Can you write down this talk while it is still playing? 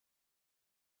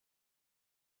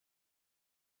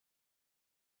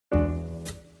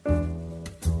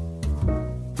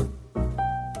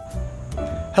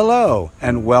Hello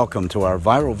and welcome to our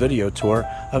viral video tour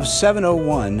of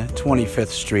 701 25th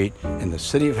Street in the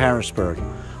city of Harrisburg.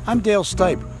 I'm Dale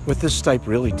Stipe with the Stipe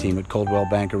Realty team at Coldwell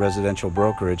Banker Residential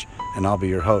Brokerage, and I'll be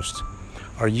your host.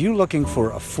 Are you looking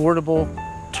for affordable,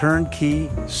 turnkey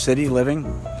city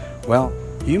living? Well,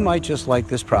 you might just like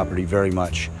this property very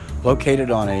much.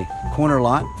 Located on a corner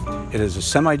lot, it is a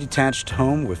semi-detached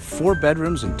home with 4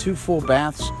 bedrooms and 2 full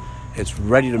baths. It's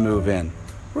ready to move in.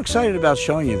 We're excited about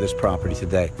showing you this property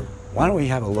today. Why don't we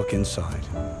have a look inside?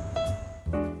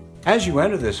 As you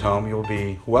enter this home, you'll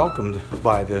be welcomed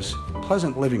by this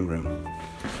pleasant living room.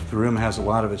 The room has a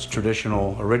lot of its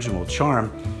traditional original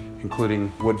charm, including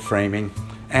wood framing,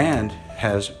 and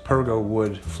has pergo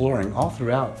wood flooring all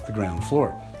throughout the ground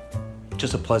floor.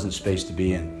 Just a pleasant space to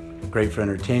be in. Great for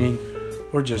entertaining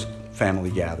or just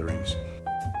family gatherings.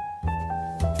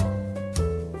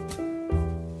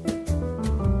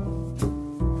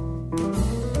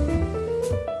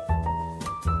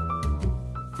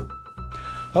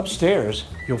 Upstairs,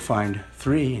 you'll find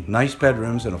 3 nice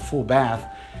bedrooms and a full bath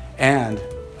and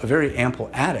a very ample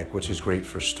attic, which is great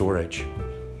for storage.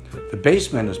 The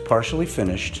basement is partially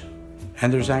finished,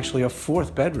 and there's actually a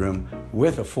 4th bedroom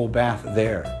with a full bath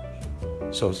there.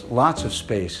 So it's lots of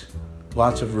space,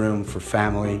 lots of room for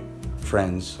family,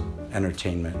 friends,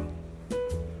 entertainment.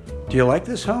 Do you like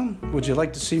this home? Would you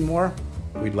like to see more?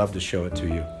 We'd love to show it to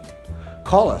you.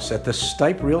 Call us at the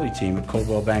Stipe Realty team at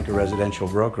Coldwell Banker Residential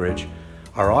Brokerage.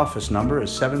 Our office number is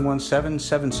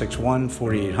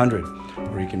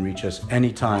 717-761-4800, or you can reach us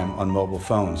anytime on mobile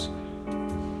phones.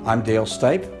 I'm Dale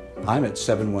Stipe. I'm at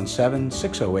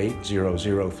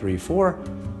 717-608-0034,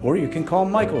 or you can call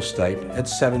Michael Stipe at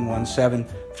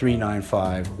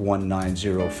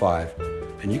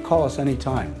 717-395-1905. And you call us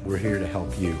anytime. We're here to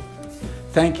help you.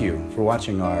 Thank you for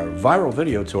watching our viral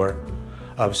video tour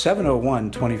of 701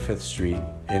 25th Street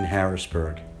in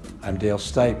Harrisburg. I'm Dale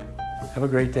Stipe. Have a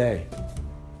great day.